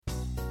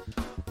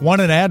Want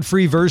an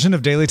ad-free version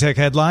of Daily Tech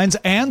Headlines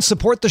and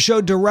support the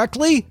show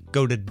directly?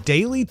 Go to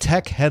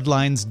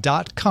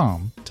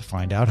dailytechheadlines.com to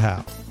find out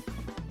how.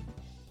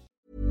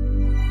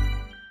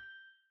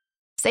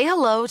 Say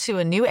hello to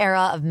a new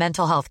era of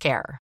mental health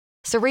care.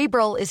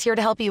 Cerebral is here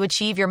to help you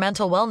achieve your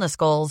mental wellness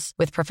goals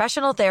with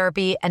professional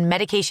therapy and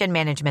medication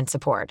management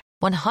support.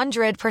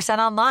 100%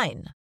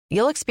 online.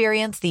 You'll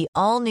experience the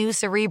all-new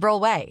Cerebral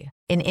Way,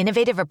 an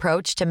innovative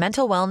approach to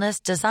mental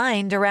wellness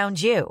designed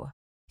around you.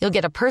 You'll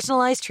get a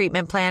personalized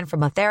treatment plan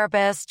from a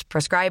therapist,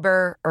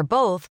 prescriber, or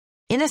both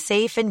in a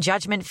safe and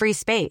judgment-free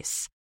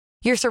space.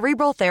 Your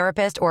Cerebral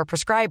therapist or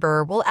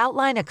prescriber will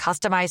outline a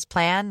customized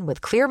plan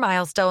with clear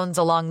milestones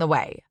along the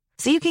way,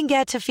 so you can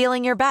get to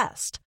feeling your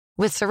best.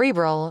 With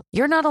Cerebral,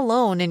 you're not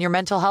alone in your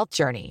mental health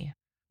journey.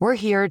 We're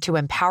here to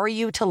empower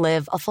you to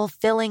live a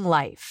fulfilling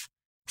life.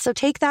 So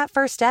take that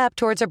first step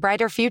towards a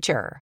brighter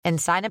future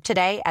and sign up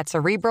today at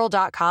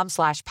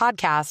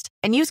Cerebral.com/podcast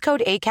and use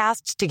code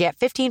ACAST to get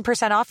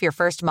 15% off your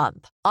first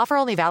month. Offer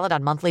only valid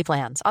on monthly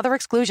plans. Other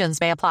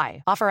exclusions may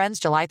apply. Offer ends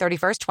July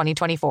 31st,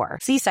 2024.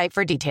 See site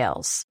for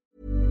details.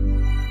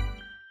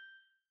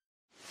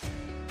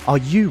 Are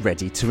you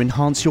ready to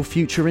enhance your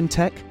future in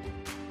tech?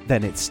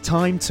 Then it's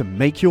time to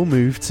make your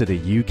move to the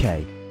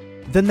UK.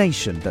 The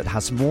nation that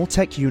has more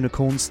tech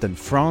unicorns than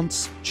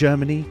France,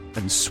 Germany,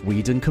 and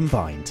Sweden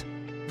combined.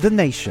 The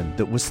nation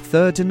that was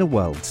third in the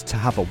world to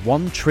have a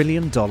 $1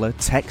 trillion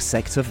tech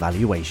sector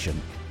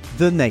valuation.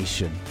 The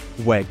nation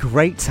where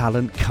great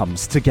talent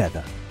comes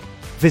together.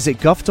 Visit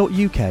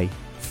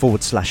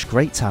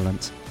gov.uk/great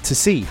talent to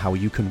see how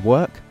you can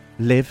work,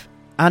 live,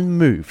 and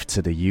move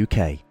to the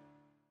UK.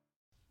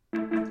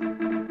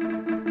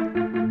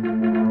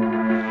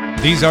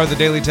 These are the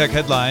Daily Tech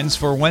Headlines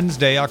for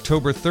Wednesday,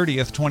 October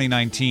 30th,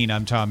 2019.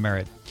 I'm Tom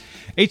Merritt.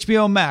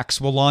 HBO Max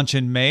will launch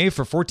in May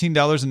for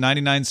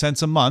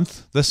 $14.99 a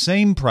month, the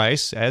same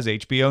price as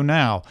HBO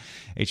Now.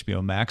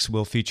 HBO Max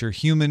will feature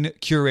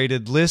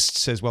human-curated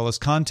lists as well as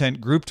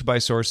content grouped by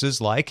sources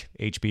like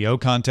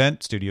HBO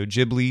content, Studio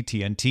Ghibli,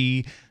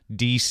 TNT,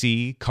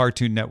 DC,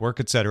 Cartoon Network,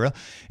 etc.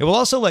 It will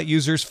also let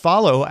users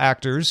follow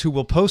actors who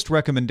will post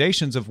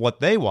recommendations of what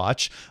they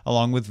watch,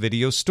 along with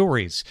video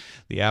stories.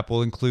 The app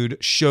will include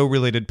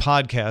show-related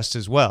podcasts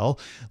as well.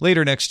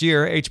 Later next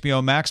year,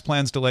 HBO Max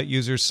plans to let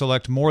users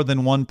select more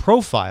than one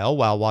profile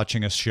while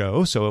watching a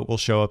show, so it will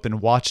show up in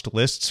watched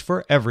lists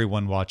for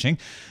everyone watching.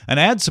 An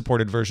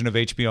ad-supported version of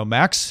HBO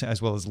Max, as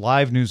well as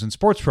live news and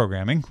sports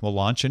programming, will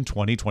launch in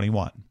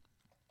 2021.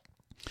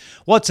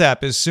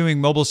 WhatsApp is suing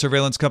mobile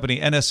surveillance company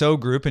NSO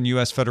Group in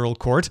U.S. federal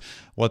court.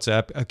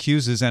 WhatsApp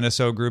accuses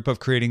NSO Group of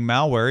creating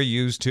malware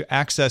used to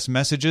access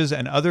messages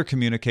and other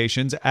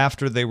communications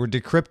after they were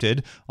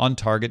decrypted on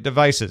target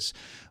devices.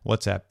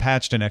 WhatsApp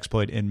patched an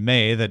exploit in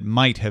May that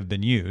might have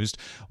been used.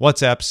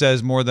 WhatsApp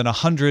says more than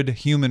 100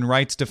 human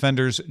rights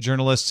defenders,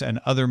 journalists,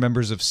 and other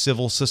members of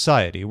civil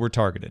society were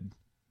targeted.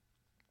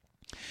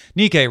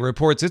 Nikkei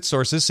reports its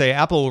sources say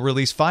Apple will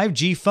release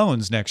 5G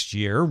phones next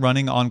year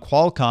running on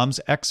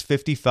Qualcomm's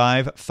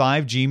X55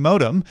 5G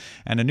modem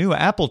and a new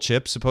Apple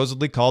chip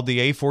supposedly called the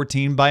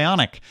A14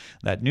 Bionic.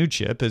 That new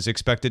chip is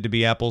expected to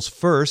be Apple's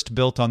first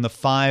built on the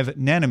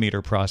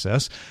 5-nanometer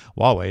process.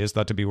 Huawei is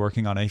thought to be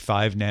working on a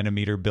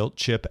 5-nanometer built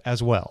chip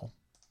as well.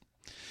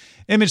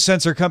 Image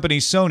sensor company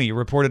Sony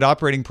reported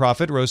operating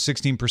profit rose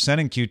 16%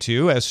 in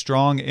Q2 as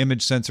strong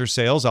image sensor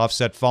sales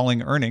offset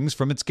falling earnings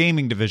from its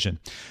gaming division.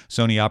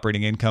 Sony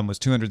operating income was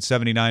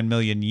 279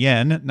 million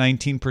yen,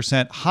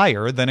 19%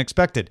 higher than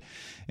expected.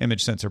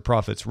 Image sensor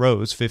profits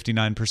rose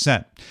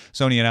 59%.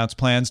 Sony announced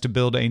plans to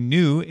build a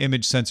new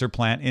image sensor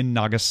plant in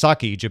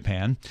Nagasaki,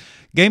 Japan.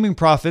 Gaming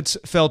profits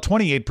fell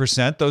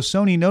 28%, though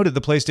Sony noted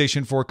the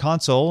PlayStation 4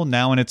 console,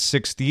 now in its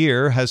sixth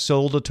year, has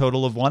sold a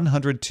total of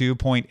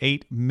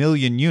 102.8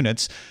 million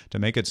units to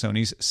make it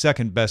Sony's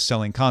second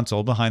best-selling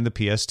console behind the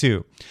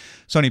PS2.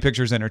 Sony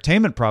Pictures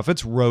Entertainment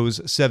profits rose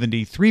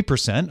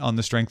 73% on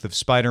the strength of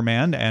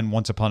Spider-Man and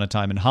Once Upon a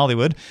Time in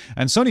Hollywood,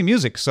 and Sony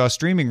Music saw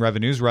streaming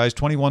revenues rise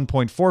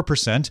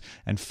 21.4%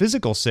 and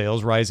physical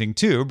sales rising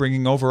too,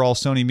 bringing overall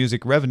Sony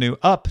Music revenue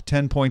up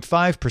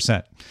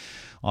 10.5%.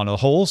 On the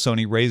whole,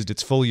 Sony raised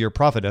its full-year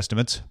profit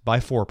estimates by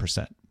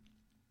 4%.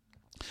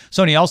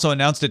 Sony also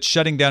announced it's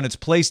shutting down its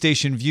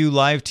PlayStation Vue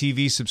live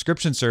TV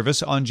subscription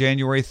service on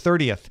January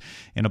 30th.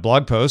 In a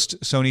blog post,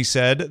 Sony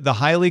said, "The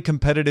highly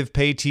competitive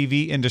pay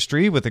TV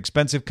industry with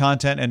expensive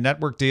content and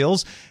network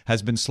deals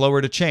has been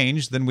slower to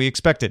change than we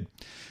expected."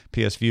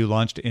 PS Vue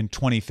launched in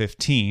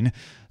 2015.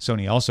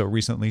 Sony also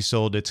recently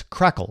sold its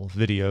Crackle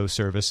video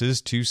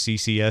services to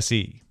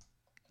CCSE.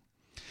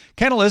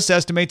 Canalys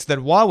estimates that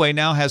Huawei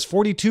now has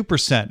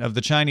 42% of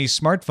the Chinese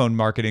smartphone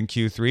market in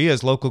Q3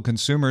 as local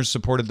consumers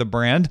supported the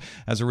brand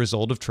as a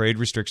result of trade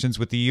restrictions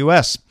with the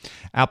U.S.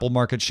 Apple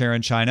market share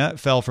in China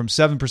fell from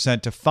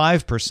 7% to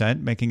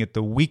 5%, making it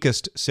the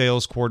weakest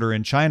sales quarter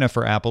in China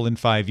for Apple in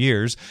 5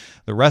 years.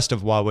 The rest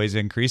of Huawei's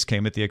increase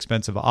came at the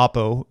expense of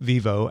Oppo,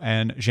 Vivo,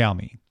 and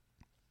Xiaomi.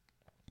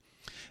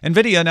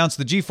 NVIDIA announced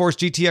the GeForce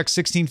GTX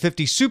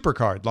 1650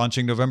 Supercard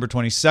launching November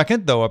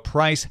 22nd, though a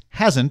price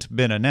hasn't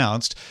been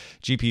announced.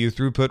 GPU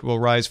throughput will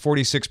rise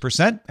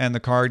 46%, and the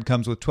card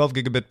comes with 12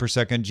 gigabit per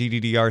second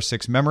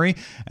GDDR6 memory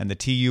and the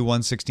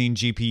TU116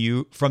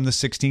 GPU from the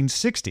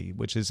 1660,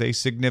 which is a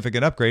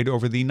significant upgrade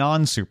over the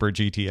non-Super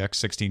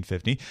GTX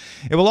 1650.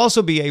 It will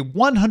also be a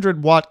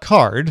 100-watt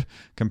card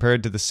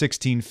compared to the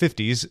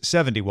 1650's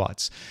 70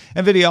 watts.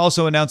 NVIDIA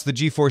also announced the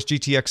GeForce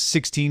GTX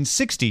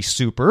 1660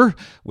 Super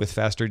with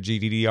faster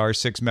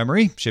GDDR6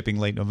 memory, shipping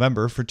late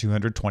November for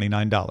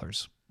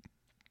 $229.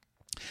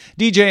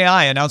 DJI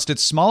announced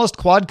its smallest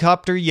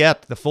quadcopter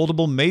yet, the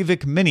foldable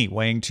Mavic Mini,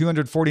 weighing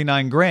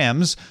 249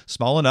 grams,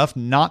 small enough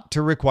not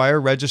to require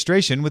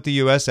registration with the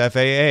US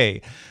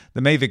FAA. The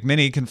Mavic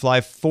Mini can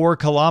fly 4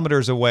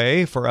 kilometers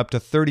away for up to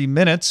 30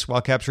 minutes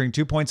while capturing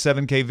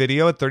 2.7K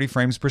video at 30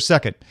 frames per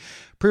second.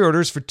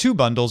 Pre-orders for 2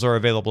 bundles are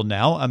available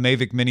now. A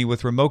Mavic Mini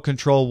with remote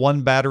control,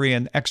 1 battery,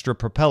 and extra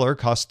propeller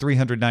costs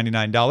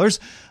 $399.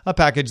 A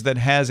package that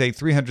has a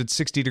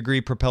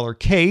 360-degree propeller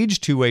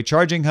cage, 2-way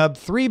charging hub,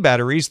 3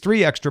 batteries,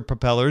 3 extra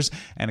propellers,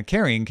 and a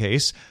carrying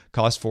case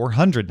costs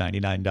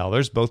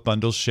 $499. Both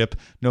bundles ship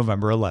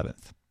November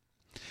 11th.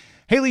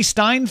 Haley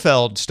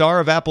Steinfeld, star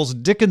of Apple's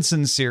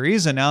Dickinson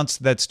series,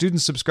 announced that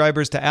student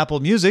subscribers to Apple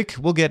Music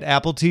will get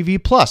Apple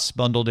TV Plus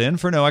bundled in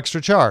for no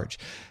extra charge.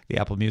 The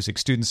Apple Music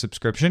student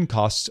subscription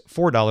costs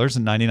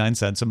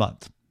 $4.99 a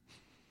month.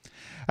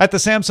 At the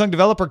Samsung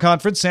Developer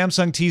Conference,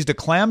 Samsung teased a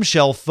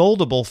clamshell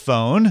foldable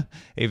phone.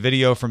 A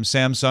video from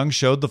Samsung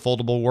showed the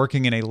foldable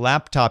working in a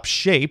laptop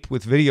shape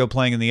with video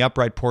playing in the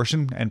upright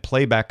portion and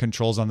playback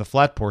controls on the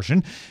flat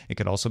portion. It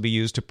could also be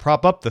used to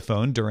prop up the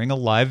phone during a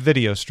live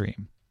video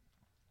stream.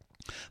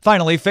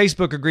 Finally,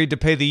 Facebook agreed to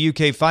pay the UK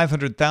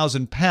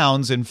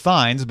 £500,000 in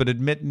fines but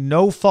admit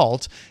no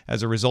fault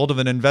as a result of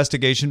an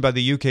investigation by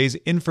the UK's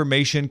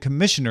Information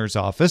Commissioner's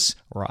Office,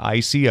 or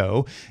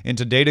ICO,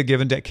 into data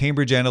given to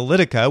Cambridge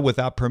Analytica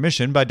without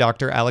permission by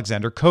Dr.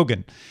 Alexander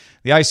Kogan.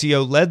 The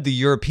ICO led the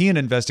European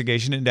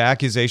investigation into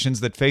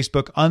accusations that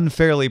Facebook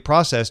unfairly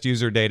processed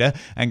user data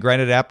and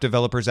granted app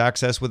developers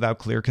access without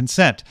clear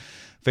consent.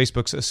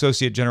 Facebook's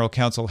Associate General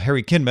Counsel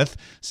Harry Kinmouth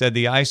said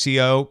the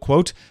ICO,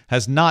 quote,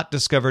 has not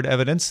discovered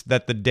evidence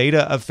that the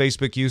data of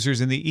Facebook users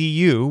in the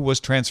EU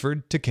was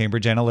transferred to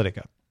Cambridge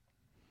Analytica.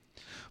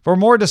 For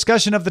more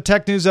discussion of the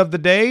tech news of the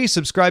day,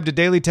 subscribe to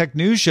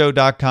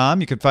dailytechnewsshow.com.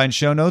 You can find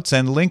show notes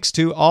and links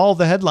to all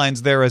the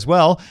headlines there as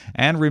well.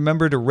 And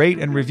remember to rate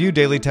and review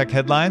Daily Tech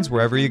Headlines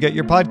wherever you get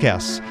your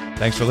podcasts.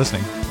 Thanks for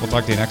listening. We'll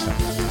talk to you next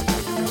time.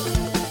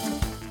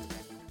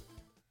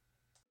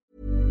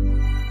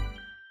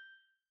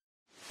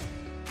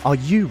 Are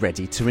you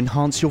ready to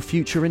enhance your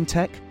future in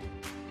tech?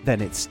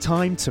 Then it's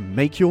time to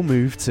make your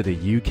move to the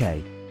UK,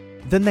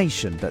 the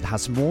nation that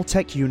has more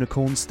tech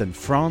unicorns than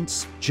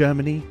France,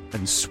 Germany,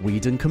 and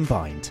Sweden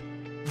combined.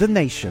 The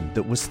nation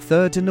that was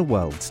third in the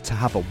world to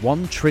have a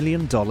 $1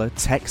 trillion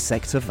tech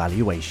sector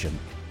valuation.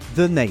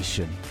 The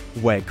nation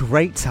where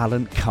great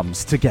talent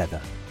comes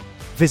together.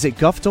 Visit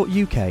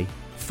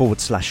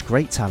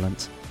gov.uk/great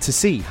talent to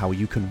see how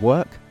you can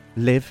work,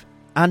 live,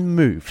 and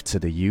move to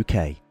the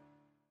UK.